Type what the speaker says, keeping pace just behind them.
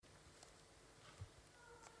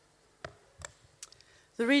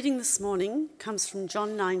The reading this morning comes from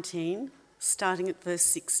John 19, starting at verse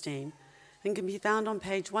 16, and can be found on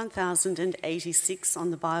page 1086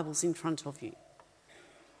 on the Bibles in front of you.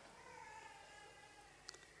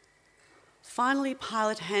 Finally,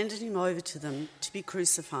 Pilate handed him over to them to be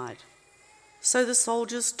crucified. So the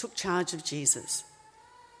soldiers took charge of Jesus.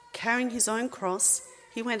 Carrying his own cross,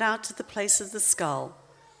 he went out to the place of the skull,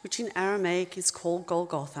 which in Aramaic is called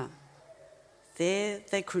Golgotha. There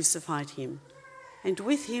they crucified him, and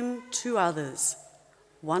with him 2 others,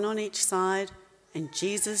 one on each side and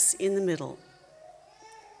Jesus in the middle.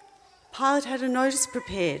 Pilate had a notice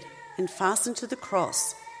prepared and fastened to the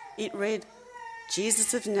cross. It read,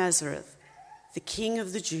 "Jesus of Nazareth, the King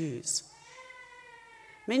of the Jews."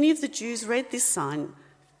 Many of the Jews read this sign,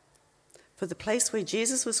 for the place where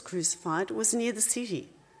Jesus was crucified was near the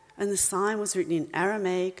city, and the sign was written in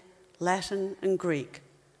Aramaic, Latin, and Greek.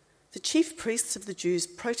 The chief priests of the Jews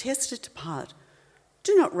protested to Pilate,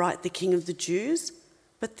 "Do not write the King of the Jews,"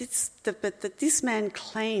 but that this man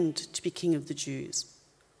claimed to be King of the Jews.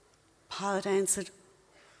 Pilate answered,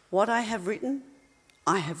 "What I have written,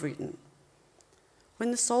 I have written." When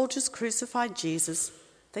the soldiers crucified Jesus,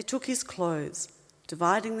 they took his clothes,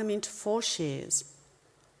 dividing them into 4 shares,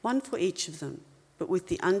 one for each of them, but with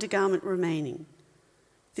the undergarment remaining.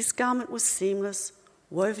 This garment was seamless,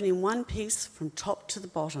 woven in one piece from top to the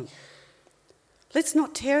bottom. "Let's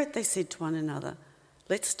not tear it," they said to one another.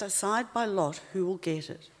 "Let's decide by lot who will get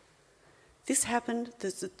it." This happened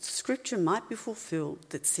that the scripture might be fulfilled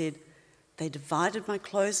that said, "They divided my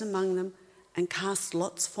clothes among them and cast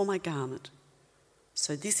lots for my garment."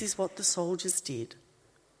 So this is what the soldiers did.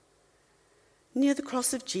 Near the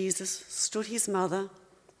cross of Jesus stood his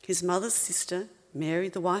mother's sister, Mary,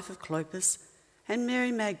 the wife of Clopas, and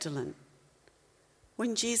Mary Magdalene.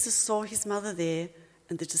 When Jesus saw his mother there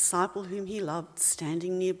and the disciple whom he loved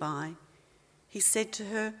standing nearby, he said to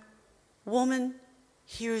her, "Woman,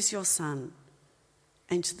 here is your son,"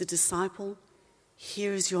 and to the disciple,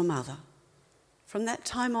 "Here is your mother." From that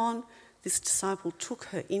time on, this disciple took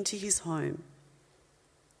her into his home.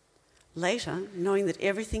 Later, knowing that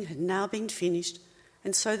everything had now been finished,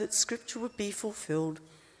 and so that scripture would be fulfilled,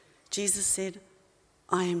 Jesus said,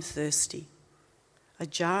 "I am thirsty." A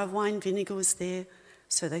jar of wine vinegar was there,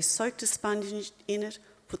 so they soaked a sponge in it,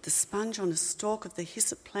 put the sponge on a stalk of the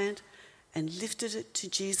hyssop plant, and lifted it to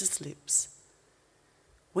Jesus' lips.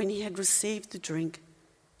 When he had received the drink,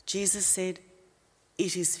 Jesus said,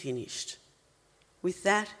 "It is finished." With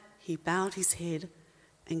that, he bowed his head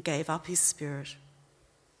and gave up his spirit.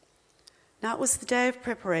 Now it was the day of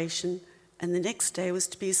preparation, and the next day was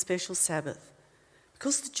to be a special Sabbath.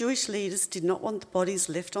 Because the Jewish leaders did not want the bodies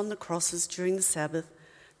left on the crosses during the Sabbath,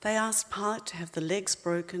 they asked Pilate to have the legs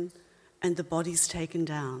broken and the bodies taken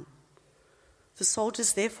down. The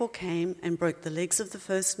soldiers therefore came and broke the legs of the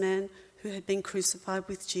first man who had been crucified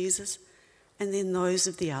with Jesus, and then those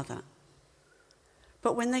of the other.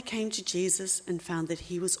 But when they came to Jesus and found that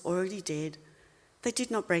he was already dead, they did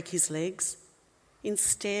not break his legs.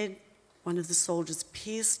 Instead, one of the soldiers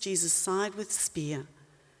pierced Jesus' side with a spear,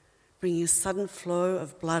 bringing a sudden flow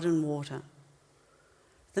of blood and water.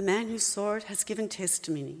 The man who saw it has given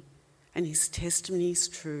testimony, and his testimony is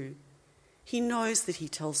true. He knows that he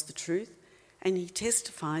tells the truth, and he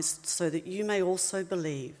testifies so that you may also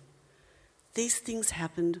believe. These things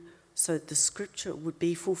happened so that the scripture would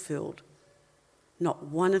be fulfilled. Not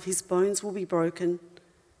one of his bones will be broken,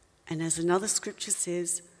 and as another scripture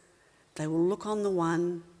says, they will look on the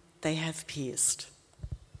one they have pierced.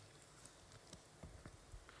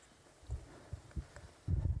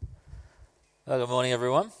 Well, good morning,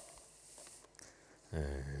 everyone.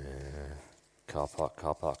 Car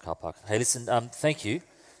park. Hey, listen, thank you.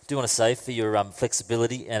 I do want to say for your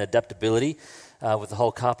flexibility and adaptability with the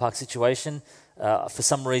whole car park situation. For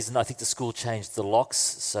some reason, I think the school changed the locks,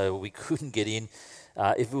 so we couldn't get in.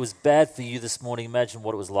 If it was bad for you this morning, imagine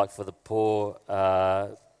what it was like for the poor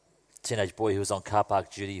teenage boy who was on car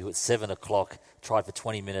park duty, who at 7 o'clock tried for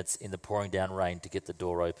 20 minutes in the pouring down rain to get the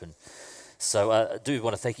door open. So I do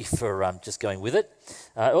want to thank you for just going with it.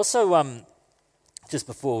 Also, just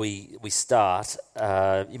before we start,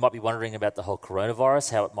 you might be wondering about the whole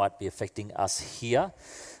coronavirus, how it might be affecting us here.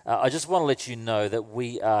 I just want to let you know that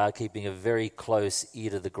we are keeping a very close ear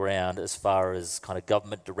to the ground as far as kind of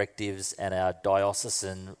government directives and our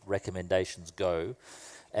diocesan recommendations go.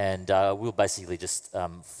 And we'll basically just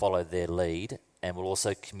follow their lead, and we'll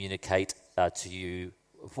also communicate to you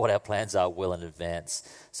what our plans are well in advance,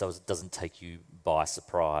 so it doesn't take you by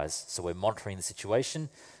surprise. So we're monitoring the situation.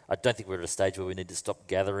 I don't think we're at a stage where we need to stop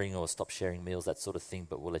gathering or stop sharing meals, that sort of thing,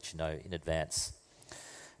 but we'll let you know in advance.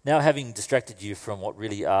 Now, having distracted you from what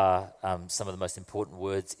really are some of the most important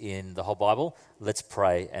words in the whole Bible, let's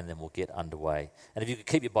pray and then we'll get underway. And if you could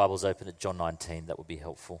keep your Bibles open at John 19, that would be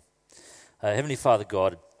helpful. Heavenly Father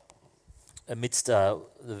God, amidst the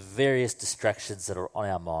various distractions that are on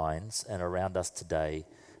our minds and around us today,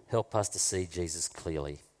 help us to see Jesus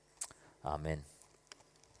clearly. Amen.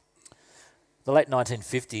 The late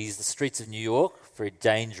 1950s, the streets of New York, very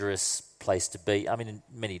dangerous place to be. I mean, in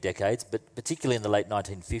many decades, but particularly in the late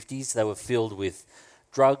 1950s, they were filled with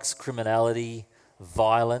drugs, criminality,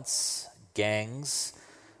 violence, gangs,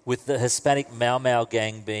 with the Hispanic Mau Mau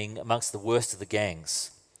gang being amongst the worst of the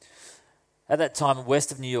gangs. At that time,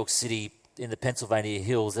 west of New York City, in the Pennsylvania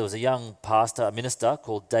Hills, there was a young pastor, a minister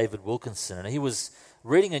called David Wilkinson, and he was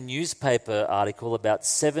reading a newspaper article about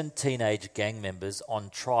 7 teenage gang members on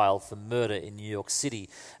trial for murder in New York City.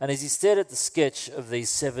 And as he stared at the sketch of these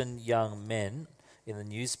 7 young men in the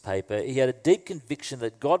newspaper, he had a deep conviction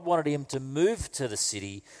that God wanted him to move to the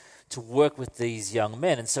city to work with these young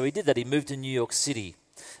men. And so he did that. He moved to New York City.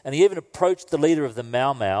 And he even approached the leader of the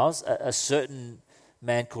Mau Mau's, a certain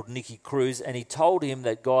man called Nicky Cruz, and he told him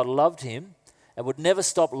that God loved him and would never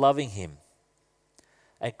stop loving him.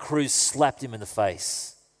 And Cruz slapped him in the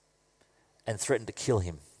face and threatened to kill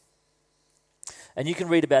him. And you can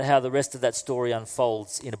read about how the rest of that story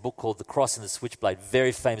unfolds in a book called The Cross and the Switchblade,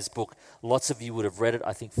 very famous book. Lots of you would have read it.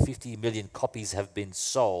 I think 50 million copies have been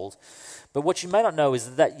sold. But what you may not know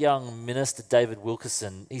is that young minister, David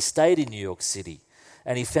Wilkinson, he stayed in New York City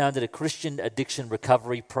and he founded a Christian addiction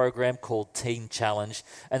recovery program called Teen Challenge.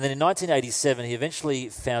 And then in 1987, he eventually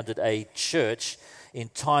founded a church in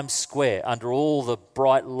Times Square under all the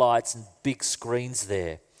bright lights and big screens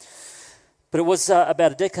there. But it was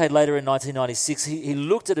about a decade later in 1996, he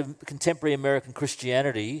looked at a contemporary American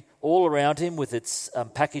Christianity all around him with its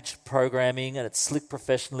packaged programming and its slick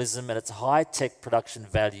professionalism and its high-tech production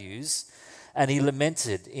values, and he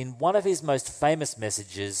lamented in one of his most famous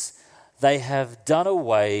messages, "They have done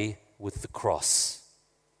away with the cross."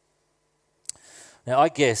 Now, I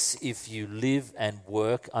guess if you live and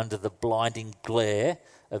work under the blinding glare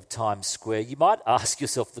of Times Square, you might ask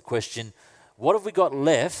yourself the question, what have we got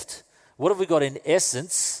left? What have we got in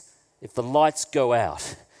essence if the lights go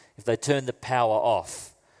out, if they turn the power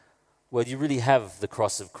off? Well, you really have the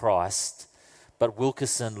cross of Christ, but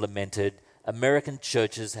Wilkinson lamented, American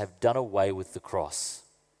churches have done away with the cross.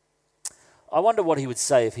 I wonder what he would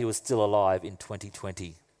say if he was still alive in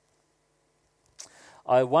 2020.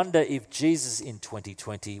 I wonder if Jesus in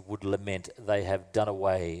 2020 would lament, "They have done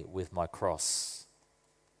away with my cross."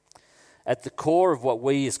 At the core of what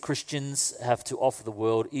we as Christians have to offer the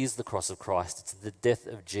world is the cross of Christ. It's the death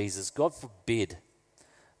of Jesus. God forbid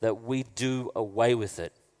that we do away with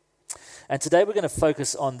it. And today we're going to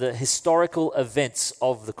focus on the historical events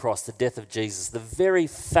of the cross, the death of Jesus, the very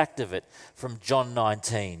fact of it from John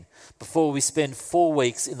 19, before we spend 4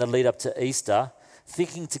 weeks in the lead up to Easter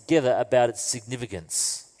thinking together about its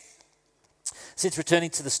significance. Since returning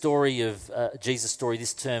to the story of Jesus' story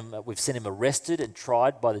this term, we've seen him arrested and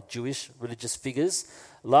tried by the Jewish religious figures.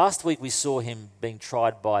 Last week we saw him being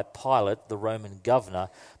tried by Pilate, the Roman governor,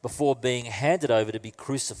 before being handed over to be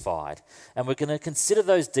crucified. And we're going to consider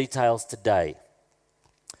those details today.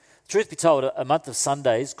 Truth be told, a month of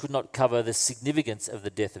Sundays could not cover the significance of the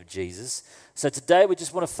death of Jesus. So today we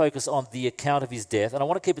just want to focus on the account of his death. And I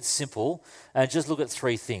want to keep it simple and just look at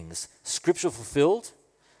 3 things. Scripture fulfilled,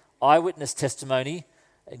 eyewitness testimony,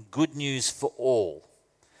 and good news for all.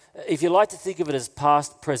 If you like to think of it as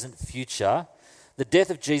past, present, future, the death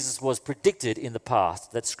of Jesus was predicted in the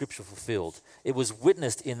past, that's Scripture fulfilled. It was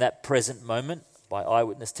witnessed in that present moment by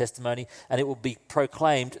eyewitness testimony, and it will be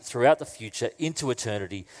proclaimed throughout the future into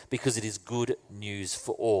eternity because it is good news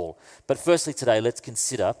for all. But firstly today, let's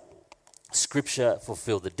consider Scripture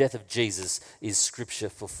fulfilled. The death of Jesus is Scripture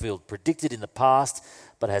fulfilled, predicted in the past,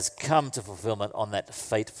 but has come to fulfillment on that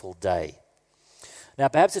fateful day. Now,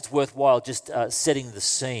 perhaps it's worthwhile just setting the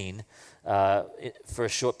scene for a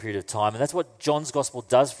short period of time, and that's what John's Gospel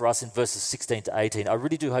does for us in verses 16 to 18. I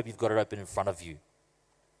really do hope you've got it open in front of you.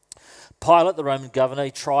 Pilate, the Roman governor,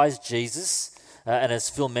 he tries Jesus, and as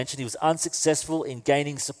Phil mentioned, he was unsuccessful in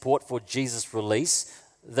gaining support for Jesus' release,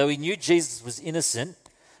 though he knew Jesus was innocent.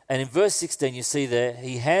 And in verse 16, you see there,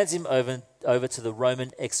 he hands him over to the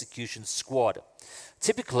Roman execution squad.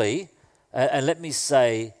 Typically, and let me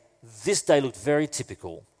say, this day looked very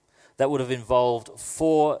typical. That would have involved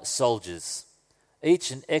 4 soldiers,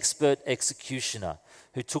 each an expert executioner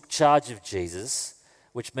who took charge of Jesus,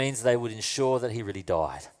 which means they would ensure that he really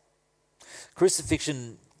died.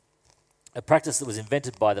 Crucifixion, a practice that was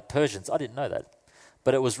invented by the Persians, I didn't know that,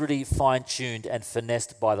 but it was really fine-tuned and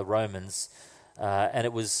finessed by the Romans and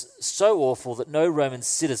it was so awful that no Roman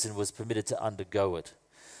citizen was permitted to undergo it.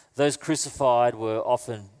 Those crucified were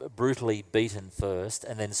often brutally beaten first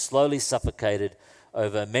and then slowly suffocated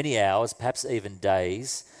over many hours, perhaps even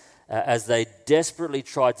days, as they desperately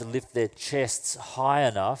tried to lift their chests high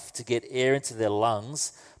enough to get air into their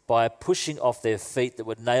lungs by pushing off their feet that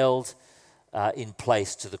were nailed in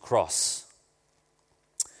place to the cross.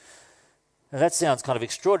 Now that sounds kind of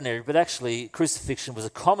extraordinary, but actually crucifixion was a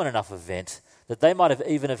common enough event that they might have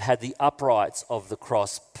even have had the uprights of the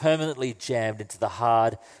cross permanently jammed into the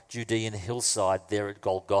hard Judean hillside there at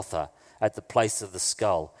Golgotha, at the place of the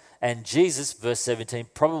skull. And Jesus, verse 17,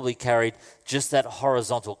 probably carried just that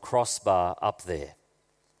horizontal crossbar up there.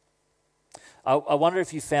 I wonder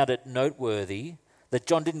if you found it noteworthy that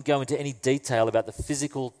John didn't go into any detail about the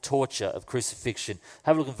physical torture of crucifixion.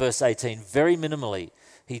 Have a look in verse 18. Very minimally,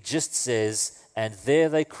 he just says, "And there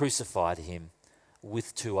they crucified him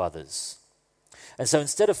with two others." And so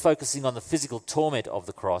instead of focusing on the physical torment of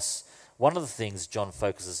the cross, one of the things John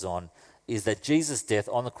focuses on is that Jesus' death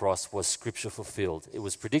on the cross was scripture fulfilled. It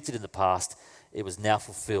was predicted in the past. It was now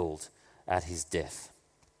fulfilled at his death.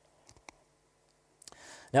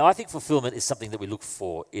 Now, I think fulfillment is something that we look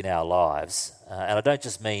for in our lives. And I don't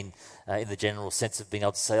just mean in the general sense of being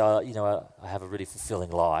able to say, I have a really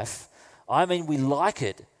fulfilling life. I mean, we like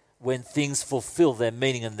it when things fulfill their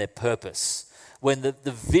meaning and their purpose. When the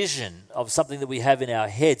vision of something that we have in our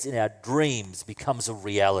heads, in our dreams, becomes a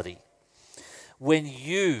reality. When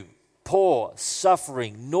you, poor,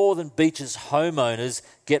 suffering Northern Beaches homeowners,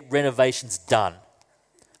 get renovations done.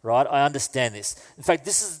 Right? I understand this. In fact,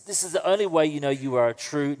 this is the only way you know you are a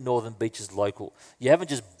true Northern Beaches local. You haven't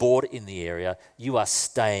just bought in the area, you are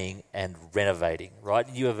staying and renovating, right?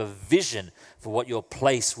 You have a vision for what your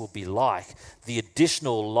place will be like, the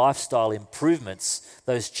additional lifestyle improvements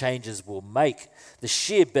those changes will make, the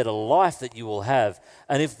sheer better life that you will have.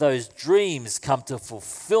 And if those dreams come to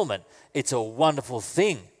fulfillment, it's a wonderful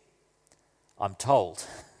thing, I'm told.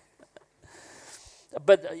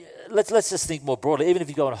 But let's just think more broadly. Even if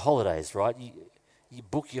you go on holidays, right? You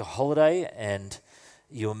book your holiday and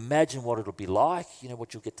you imagine what it'll be like,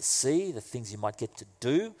 what you'll get to see, the things you might get to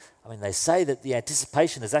do. I mean, they say that the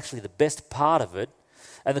anticipation is actually the best part of it.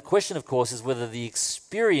 And the question, of course, is whether the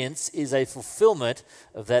experience is a fulfillment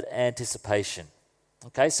of that anticipation.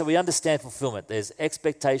 Okay, so we understand fulfillment. There's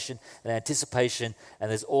expectation and anticipation, and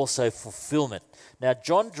there's also fulfillment. Now,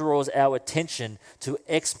 John draws our attention to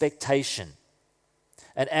expectation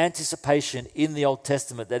and anticipation in the Old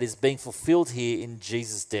Testament that is being fulfilled here in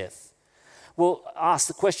Jesus' death. Well, ask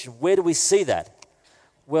the question, where do we see that?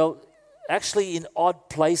 Well, actually in odd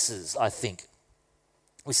places, I think.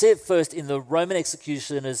 We see it first in the Roman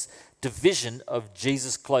executioner's division of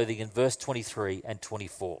Jesus' clothing in verse 23 and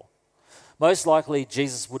 24. Most likely,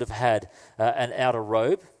 Jesus would have had an outer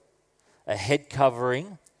robe, a head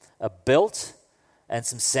covering, a belt, and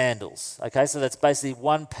some sandals. Okay, so that's basically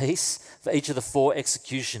one piece for each of the four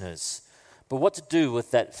executioners. But what to do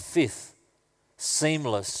with that fifth,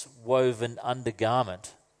 seamless, woven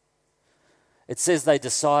undergarment? It says they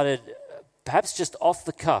decided, perhaps just off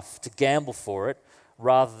the cuff, to gamble for it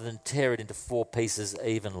rather than tear it into four pieces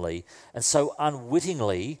evenly. And so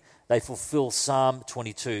unwittingly, they fulfill Psalm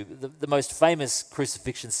 22, the most famous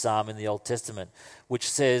crucifixion psalm in the Old Testament, which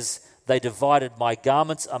says, "They divided my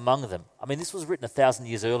garments among them." I mean, this was written 1,000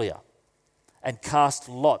 years earlier. "And cast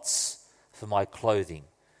lots for my clothing."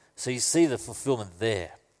 So you see the fulfillment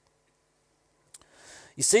there.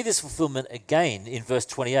 You see this fulfillment again in verse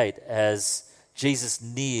 28 as Jesus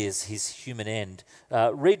nears his human end.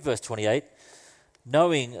 Read verse 28.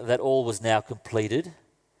 "Knowing that all was now completed,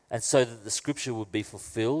 and so that the scripture would be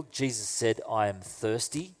fulfilled, Jesus said, 'I am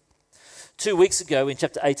thirsty.'" 2 weeks ago in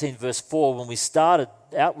chapter 18, verse 4, when we started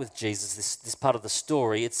out with Jesus, this part of the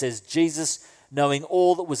story, it says, Jesus, knowing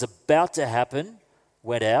all that was about to happen,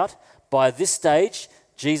 went out. By this stage,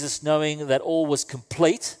 Jesus, knowing that all was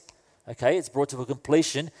complete, okay, it's brought to a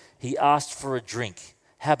completion, he asked for a drink.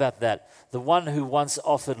 How about that? The one who once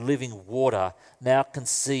offered living water now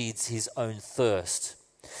concedes his own thirst.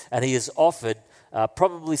 And he has offered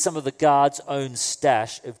probably some of the guards' own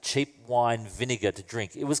stash of cheap wine vinegar to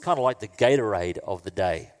drink. It was kind of like the Gatorade of the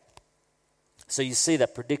day. So you see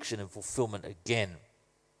that prediction and fulfillment again.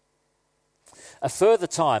 A further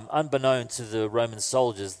time, unbeknown to the Roman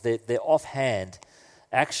soldiers, their offhand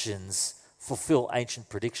actions fulfill ancient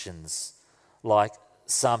predictions, like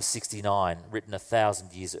Psalm 69, written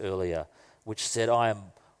 1,000 years earlier, which said, "I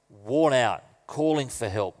am worn out, calling for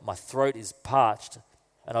help. My throat is parched,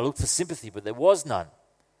 and I looked for sympathy, but there was none.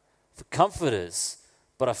 For comforters,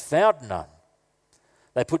 but I found none.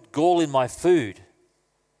 They put gall in my food,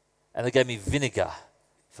 and they gave me vinegar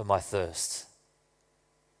for my thirst.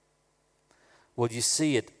 Well, you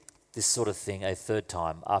see it, this sort of thing, a third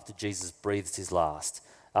time after Jesus breathes his last,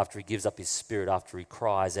 after he gives up his spirit, after he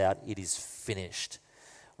cries out, "It is finished,"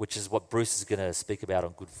 which is what Bruce is going to speak about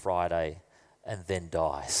on Good Friday, and then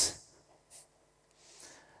dies.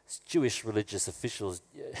 Jewish religious officials,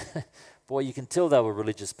 boy, you can tell they were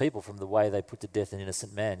religious people from the way they put to death an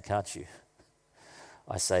innocent man, can't you?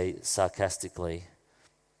 I say sarcastically.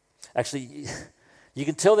 Actually, you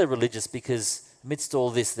can tell they're religious because amidst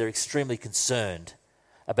all this, they're extremely concerned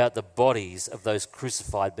about the bodies of those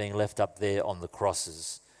crucified being left up there on the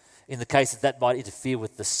crosses, in the case that might interfere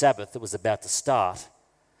with the Sabbath that was about to start,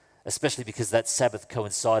 especially because that Sabbath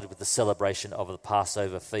coincided with the celebration of the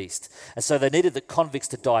Passover feast. And so they needed the convicts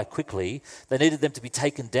to die quickly. They needed them to be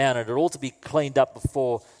taken down and it all to be cleaned up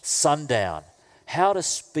before sundown. How to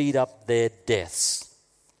speed up their deaths.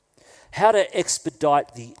 How to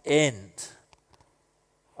expedite the end.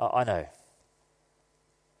 I know.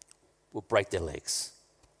 We'll break their legs.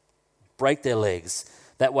 Break their legs.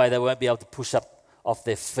 That way they won't be able to push up off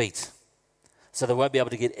their feet. So they won't be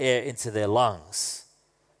able to get air into their lungs.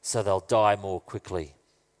 So they'll die more quickly.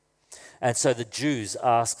 And so the Jews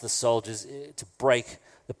ask the soldiers to break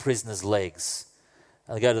the prisoner's legs.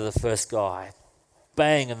 And they go to the first guy.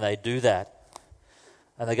 Bang, and they do that.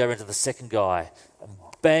 And they go into the second guy. And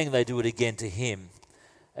bang, they do it again to him.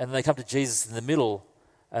 And they come to Jesus in the middle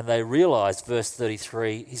and they realize, verse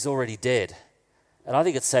 33, he's already dead. And I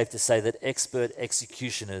think it's safe to say that expert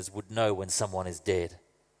executioners would know when someone is dead.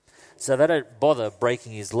 So they don't bother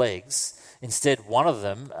breaking his legs. Instead, one of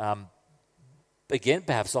them, again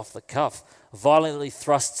perhaps off the cuff, violently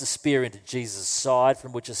thrusts a spear into Jesus' side,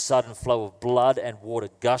 from which a sudden flow of blood and water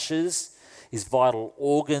gushes. His vital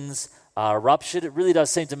organs are ruptured. It really does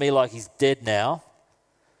seem to me like he's dead now.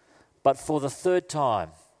 But for the third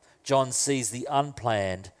time, John sees the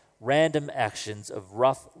unplanned, random actions of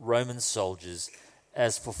rough Roman soldiers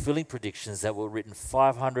as fulfilling predictions that were written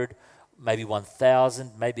 500, maybe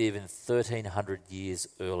 1,000, maybe even 1,300 years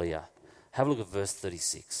earlier. Have a look at verse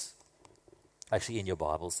 36. Actually, in your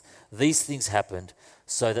Bibles. These things happened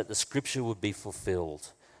so that the scripture would be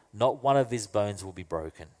fulfilled. Not one of his bones will be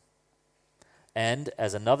broken. And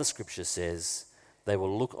as another scripture says, they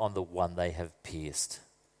will look on the one they have pierced.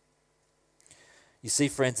 You see,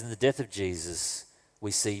 friends, in the death of Jesus,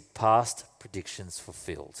 we see past predictions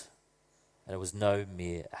fulfilled. And it was no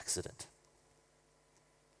mere accident.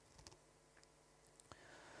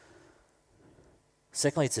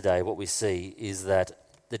 Secondly, today, what we see is that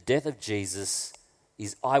the death of Jesus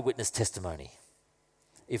is eyewitness testimony.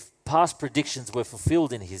 If past predictions were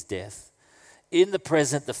fulfilled in his death, in the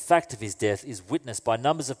present, the fact of his death is witnessed by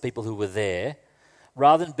numbers of people who were there,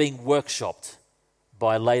 rather than being workshopped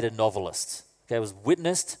by later novelists. Okay, it was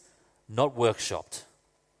witnessed, not workshopped.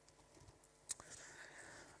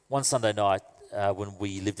 One Sunday night, when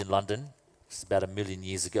we lived in London, which is about 1 million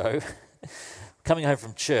years ago, coming home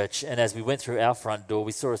from church, and as we went through our front door,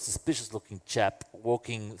 we saw a suspicious-looking chap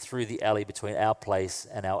walking through the alley between our place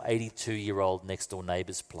and our 82-year-old next-door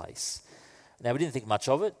neighbour's place. Now, we didn't think much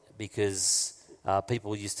of it because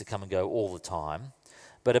people used to come and go all the time.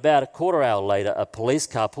 But about a quarter hour later, a police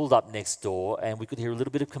car pulled up next door and we could hear a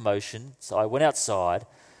little bit of commotion. So I went outside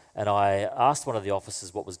and I asked one of the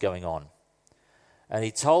officers what was going on. And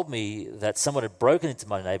he told me that someone had broken into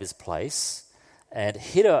my neighbour's place and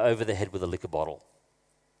hit her over the head with a liquor bottle.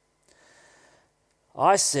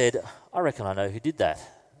 I said, I reckon I know who did that.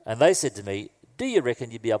 And they said to me, do you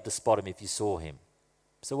reckon you'd be able to spot him if you saw him?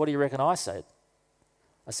 So what do you reckon I said?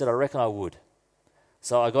 I said, I reckon I would.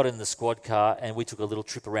 So I got in the squad car and we took a little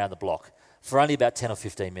trip around the block for only about 10 or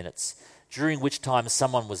 15 minutes, during which time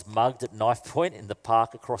someone was mugged at knife point in the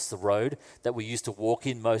park across the road that we used to walk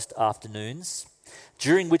in most afternoons,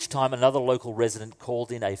 during which time another local resident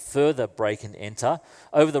called in a further break and enter.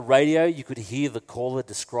 Over the radio, you could hear the caller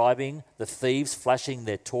describing the thieves flashing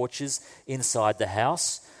their torches inside the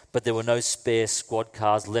house, but there were no spare squad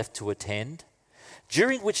cars left to attend.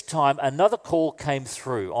 During which time another call came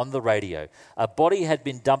through on the radio. A body had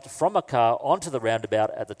been dumped from a car onto the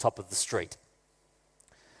roundabout at the top of the street.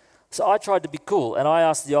 So I tried to be cool and I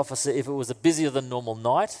asked the officer if it was a busier than normal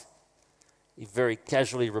night. He very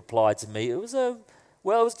casually replied to me, it was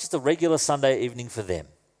just a regular Sunday evening for them.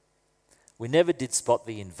 We never did spot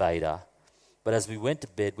the invader, but as we went to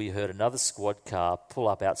bed, we heard another squad car pull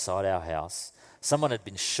up outside our house. Someone had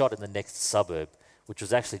been shot in the next suburb, which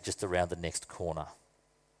was actually just around the next corner.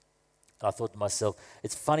 And I thought to myself,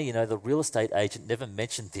 it's funny, the real estate agent never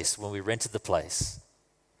mentioned this when we rented the place.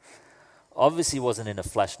 Obviously it wasn't in a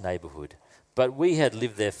flash neighbourhood, but we had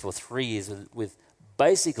lived there for 3 years with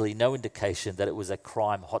basically no indication that it was a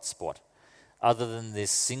crime hotspot other than this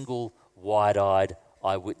single wide-eyed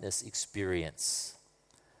eyewitness experience.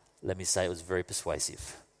 Let me say it was very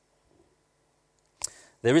persuasive.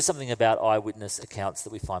 There is something about eyewitness accounts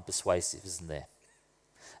that we find persuasive, isn't there?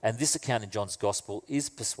 And this account in John's Gospel is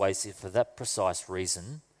persuasive for that precise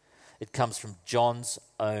reason. It comes from John's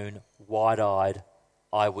own wide-eyed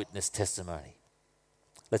eyewitness testimony.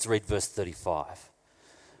 Let's read verse 35.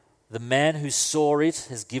 The man who saw it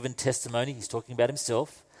has given testimony. He's talking about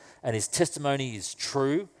himself, and his testimony is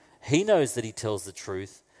true. He knows that he tells the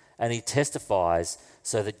truth, and he testifies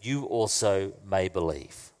so that you also may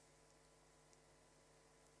believe.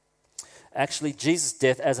 Actually, Jesus'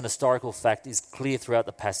 death as an historical fact is clear throughout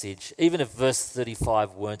the passage, even if verse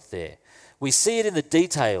 35 weren't there. We see it in the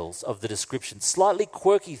details of the description, slightly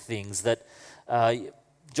quirky things that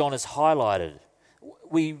John has highlighted.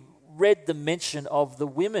 We read the mention of the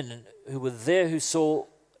women who were there who saw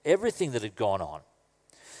everything that had gone on.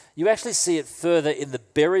 You actually see it further in the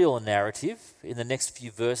burial narrative in the next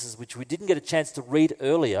few verses, which we didn't get a chance to read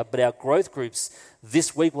earlier, but our growth groups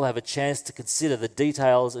this week will have a chance to consider the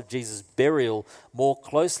details of Jesus' burial more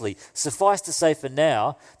closely. Suffice to say for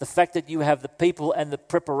now, the fact that you have the people and the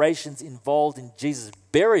preparations involved in Jesus'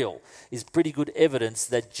 burial is pretty good evidence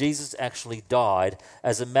that Jesus actually died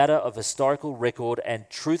as a matter of historical record and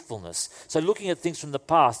truthfulness. So looking at things from the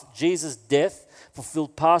past, Jesus' death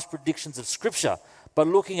fulfilled past predictions of Scripture. But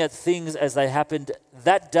looking at things as they happened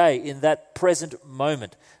that day, in that present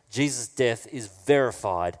moment, Jesus' death is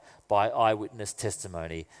verified by eyewitness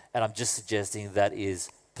testimony. And I'm just suggesting that is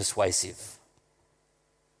persuasive.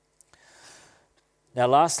 Now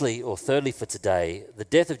lastly, or thirdly for today, the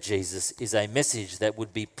death of Jesus is a message that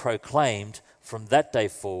would be proclaimed from that day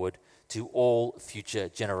forward to all future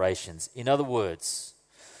generations. In other words,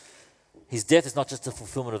 his death is not just a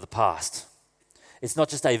fulfillment of the past. It's not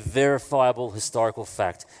just a verifiable historical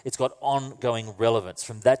fact. It's got ongoing relevance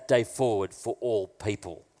from that day forward for all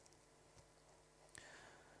people.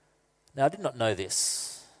 Now, I did not know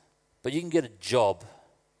this, but you can get a job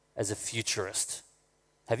as a futurist.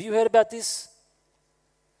 Have you heard about this?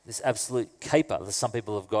 This absolute caper that some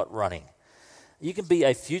people have got running. You can be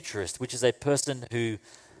a futurist, which is a person who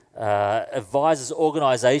advises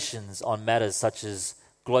organizations on matters such as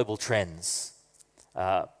global trends,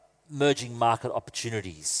 emerging market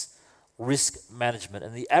opportunities, risk management,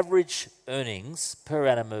 and the average earnings per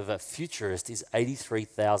annum of a futurist is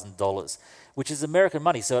 $83,000, which is American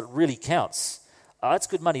money, so it really counts. That's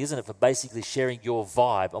good money, isn't it, for basically sharing your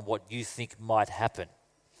vibe on what you think might happen.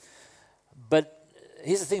 But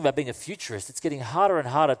here's the thing about being a futurist. It's getting harder and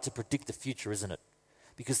harder to predict the future, isn't it?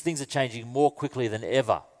 Because things are changing more quickly than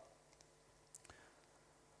ever.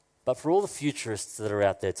 But for all the futurists that are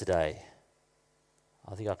out there today,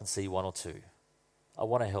 I think I can see one or two. I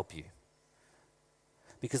want to help you.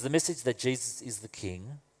 Because the message that Jesus is the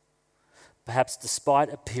King, perhaps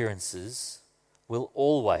despite appearances, will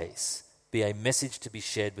always be a message to be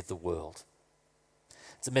shared with the world.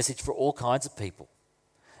 It's a message for all kinds of people,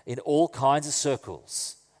 in all kinds of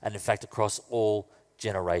circles, and in fact across all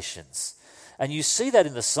generations. And you see that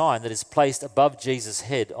in the sign that is placed above Jesus'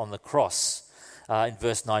 head on the cross in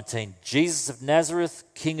verse 19. Jesus of Nazareth,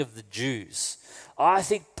 King of the Jews. I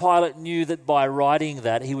think Pilate knew that by writing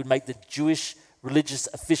that he would make the Jewish religious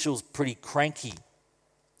officials pretty cranky.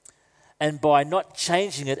 And by not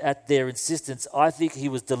changing it at their insistence, I think he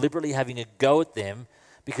was deliberately having a go at them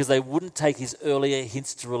because they wouldn't take his earlier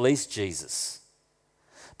hints to release Jesus.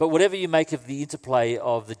 But whatever you make of the interplay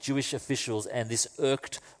of the Jewish officials and this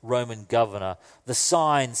irked Roman governor, the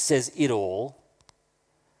sign says it all,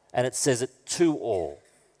 and it says it to all.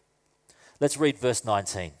 Let's read verse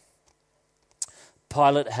 19.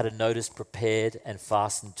 Pilate had a notice prepared and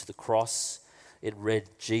fastened to the cross. It read,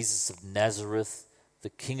 Jesus of Nazareth, the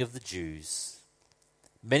King of the Jews.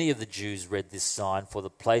 Many of the Jews read this sign, for the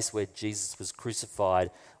place where Jesus was crucified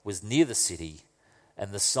was near the city,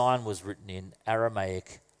 and the sign was written in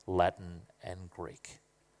Aramaic, Latin, and Greek.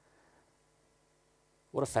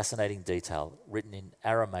 What a fascinating detail, written in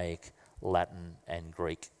Aramaic, Latin, and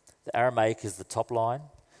Greek. The Aramaic is the top line,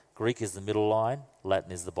 Greek is the middle line,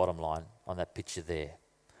 Latin is the bottom line on that picture there.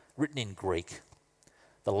 Written in Greek,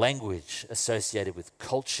 the language associated with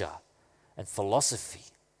culture and philosophy,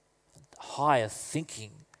 higher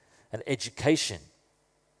thinking and education.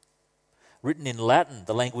 Written in Latin,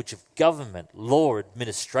 the language of government, law,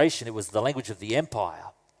 administration. It was the language of the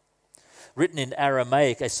empire. Written in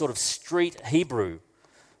Aramaic, a sort of street Hebrew,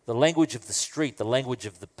 the language of the street, the language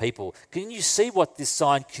of the people. Can you see what this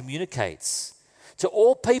sign communicates? To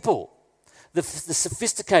all people, the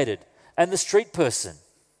sophisticated and the street person,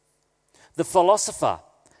 the philosopher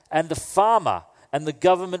and the farmer and the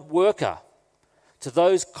government worker, to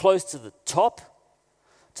those close to the top,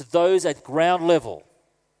 to those at ground level,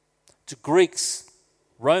 to Greeks,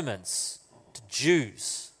 Romans, to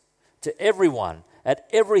Jews, to everyone at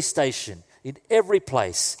every station, in every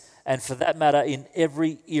place, and for that matter, in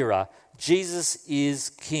every era. Jesus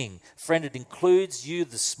is King. Friend, it includes you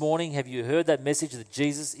this morning. Have you heard that message that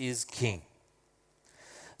Jesus is King?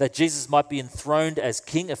 That Jesus might be enthroned as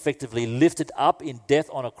King, effectively lifted up in death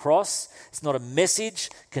on a cross. It's not a message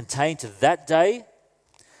contained to that day,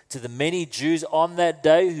 to the many Jews on that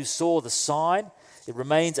day who saw the sign. It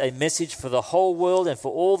remains a message for the whole world and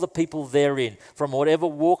for all the people therein, from whatever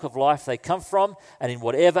walk of life they come from and in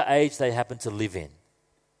whatever age they happen to live in.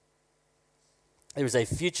 There is a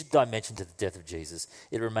future dimension to the death of Jesus.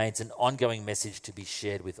 It remains an ongoing message to be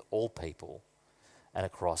shared with all people and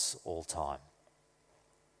across all time.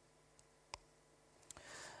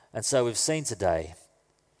 And so we've seen today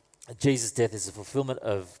that Jesus' death is a fulfillment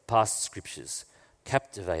of past scriptures,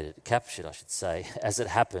 captured, as it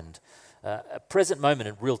happened, a present moment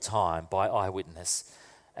in real time by eyewitness,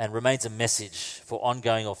 and remains a message for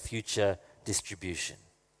ongoing or future distribution.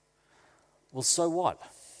 Well, so what?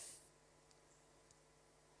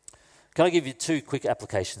 Can I give you two quick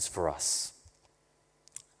applications for us?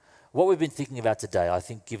 What we've been thinking about today, I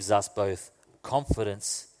think, gives us both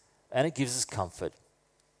confidence and it gives us comfort.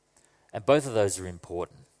 And both of those are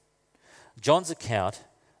important. John's account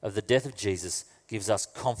of the death of Jesus gives us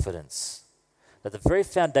confidence that the very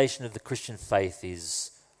foundation of the Christian faith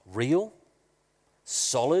is real,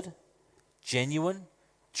 solid, genuine,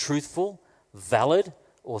 truthful, valid,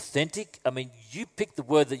 authentic. I mean, you pick the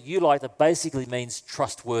word that you like that basically means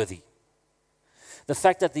trustworthy. The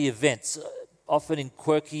fact that the events, often in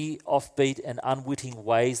quirky, offbeat and unwitting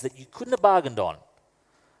ways that you couldn't have bargained on,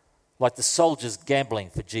 like the soldiers gambling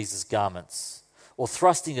for Jesus' garments or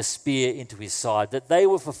thrusting a spear into his side, that they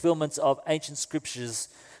were fulfillments of ancient scriptures,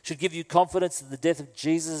 should give you confidence that the death of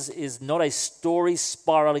Jesus is not a story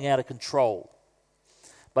spiraling out of control,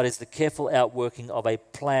 but is the careful outworking of a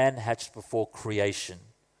plan hatched before creation.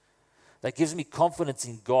 That gives me confidence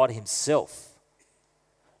in God himself.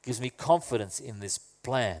 Gives me confidence in this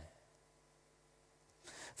plan.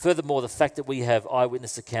 Furthermore, the fact that we have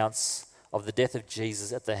eyewitness accounts of the death of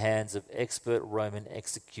Jesus at the hands of expert Roman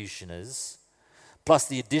executioners, plus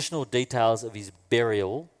the additional details of his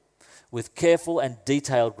burial, with careful and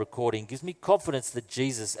detailed recording, gives me confidence that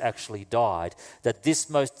Jesus actually died, that this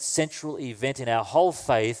most central event in our whole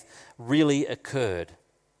faith really occurred.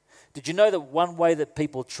 Did you know that one way that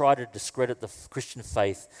people try to discredit the Christian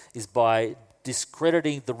faith is by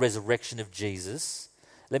discrediting the resurrection of Jesus?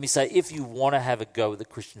 Let me say, if you want to have a go at the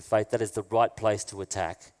Christian faith, that is the right place to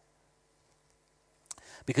attack.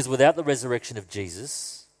 Because without the resurrection of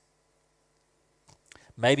Jesus,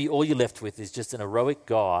 maybe all you're left with is just an heroic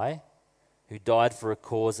guy who died for a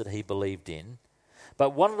cause that he believed in.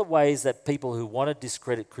 But one of the ways that people who want to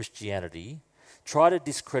discredit Christianity try to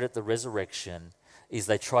discredit the resurrection is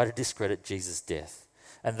they try to discredit Jesus' death.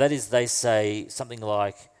 And that is, they say something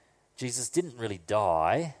like, Jesus didn't really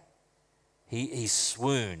die. He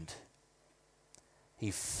swooned.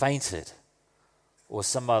 He fainted. Or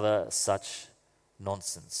some other such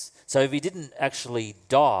nonsense. So if he didn't actually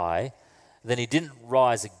die, then he didn't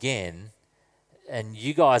rise again, and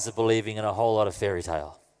you guys are believing in a whole lot of fairy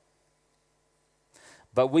tale.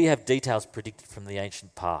 But we have details predicted from the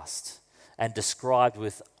ancient past and described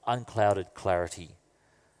with unclouded clarity.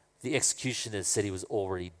 The executioners said he was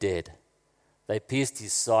already dead. They pierced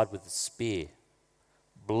his side with a spear.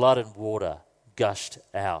 Blood and water gushed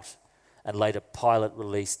out, and later Pilate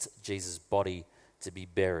released Jesus' body to be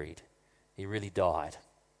buried. He really died.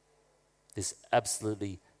 This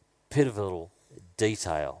absolutely pivotal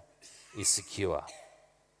detail is secure.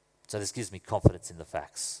 So this gives me confidence in the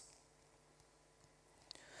facts.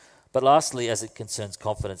 But lastly, as it concerns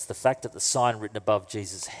confidence, the fact that the sign written above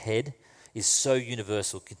Jesus' head is so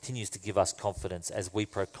universal continues to give us confidence as we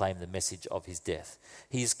proclaim the message of his death.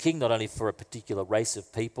 He is king not only for a particular race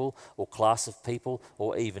of people or class of people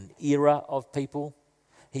or even era of people.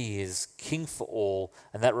 He is king for all,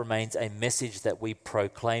 and that remains a message that we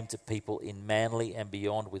proclaim to people in Manly and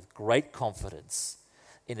beyond with great confidence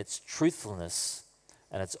in its truthfulness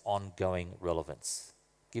and its ongoing relevance.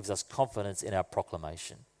 It gives us confidence in our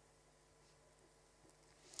proclamation.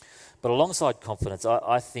 But alongside confidence,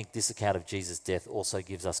 I think this account of Jesus' death also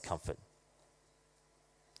gives us comfort.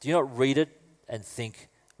 Do you not read it and think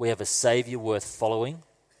we have a Saviour worth following,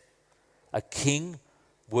 a King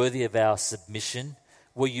worthy of our submission,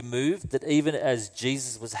 Were you moved that even as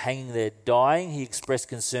Jesus was hanging there dying, he expressed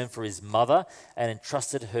concern for his mother and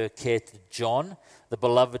entrusted her care to John, the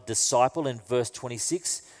beloved disciple, in verse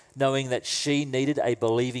 26, knowing that she needed a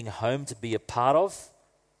believing home to be a part of?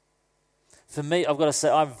 For me, I've got to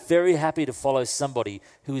say, I'm very happy to follow somebody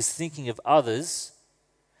who is thinking of others,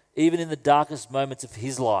 even in the darkest moments of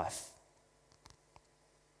his life.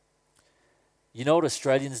 You know what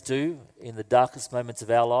Australians do in the darkest moments of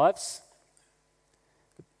our lives?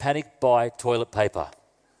 Panic buy toilet paper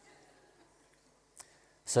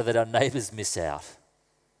so that our neighbours miss out.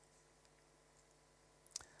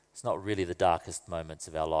 It's not really the darkest moments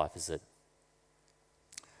of our life, is it?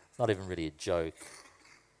 It's not even really a joke.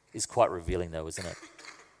 It's quite revealing though, isn't it?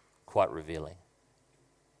 Quite revealing.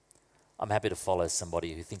 I'm happy to follow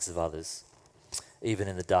somebody who thinks of others, even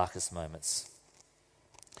in the darkest moments.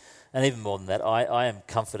 And even more than that, I am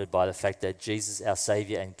comforted by the fact that Jesus, our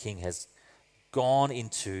Saviour and King, has gone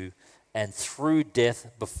into and through death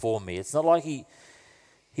before me. It's not like he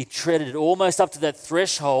treaded it almost up to that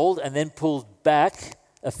threshold and then pulled back,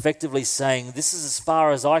 effectively saying, this is as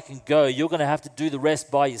far as I can go. You're going to have to do the rest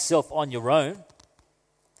by yourself on your own.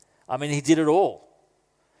 I mean, he did it all,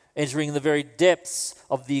 entering the very depths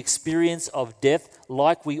of the experience of death,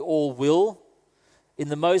 like we all will, in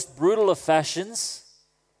the most brutal of fashions,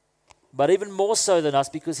 but even more so than us,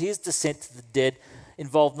 because his descent to the dead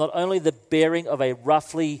involved not only the bearing of a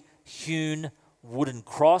roughly hewn wooden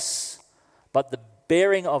cross, but the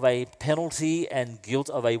bearing of a penalty and guilt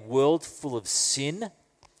of a world full of sin,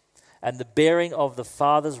 and the bearing of the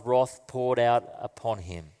Father's wrath poured out upon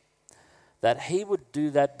him. That he would do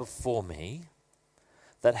that before me,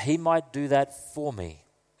 that he might do that for me,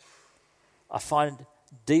 I find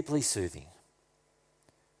deeply soothing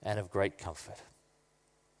and of great comfort.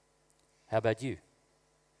 How about you?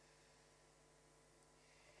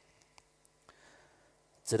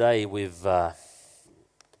 Today we've,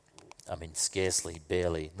 scarcely,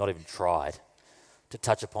 barely, not even tried to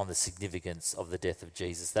touch upon the significance of the death of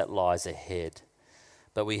Jesus. That lies ahead.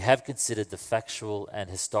 But we have considered the factual and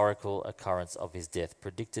historical occurrence of his death,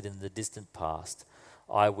 predicted in the distant past,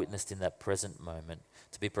 eyewitnessed in that present moment,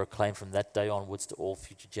 to be proclaimed from that day onwards to all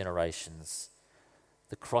future generations.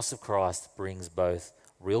 The cross of Christ brings both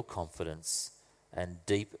real confidence and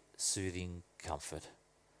deep, soothing comfort.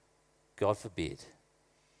 God forbid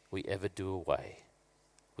we ever do away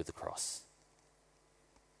with the cross.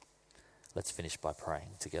 Let's finish by praying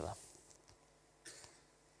together.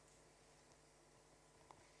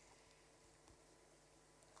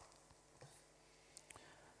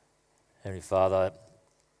 Heavenly Father, I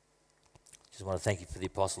just want to thank you for the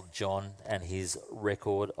Apostle John and his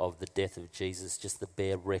record of the death of Jesus, just the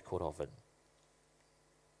bare record of it.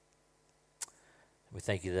 We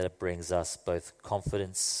thank you that it brings us both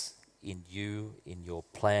confidence in you, in your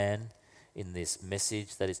plan, in this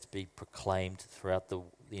message that is to be proclaimed throughout the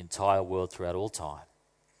entire world, throughout all time.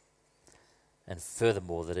 And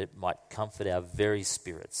furthermore, that it might comfort our very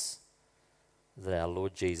spirits that our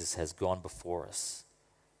Lord Jesus has gone before us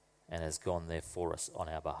and has gone there for us on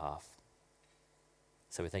our behalf.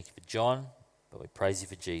 So we thank you for John, but we praise you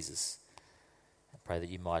for Jesus. And pray that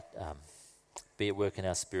you might be at work in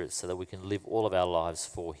our spirits so that we can live all of our lives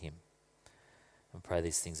for him. And pray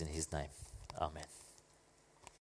these things in his name. Amen.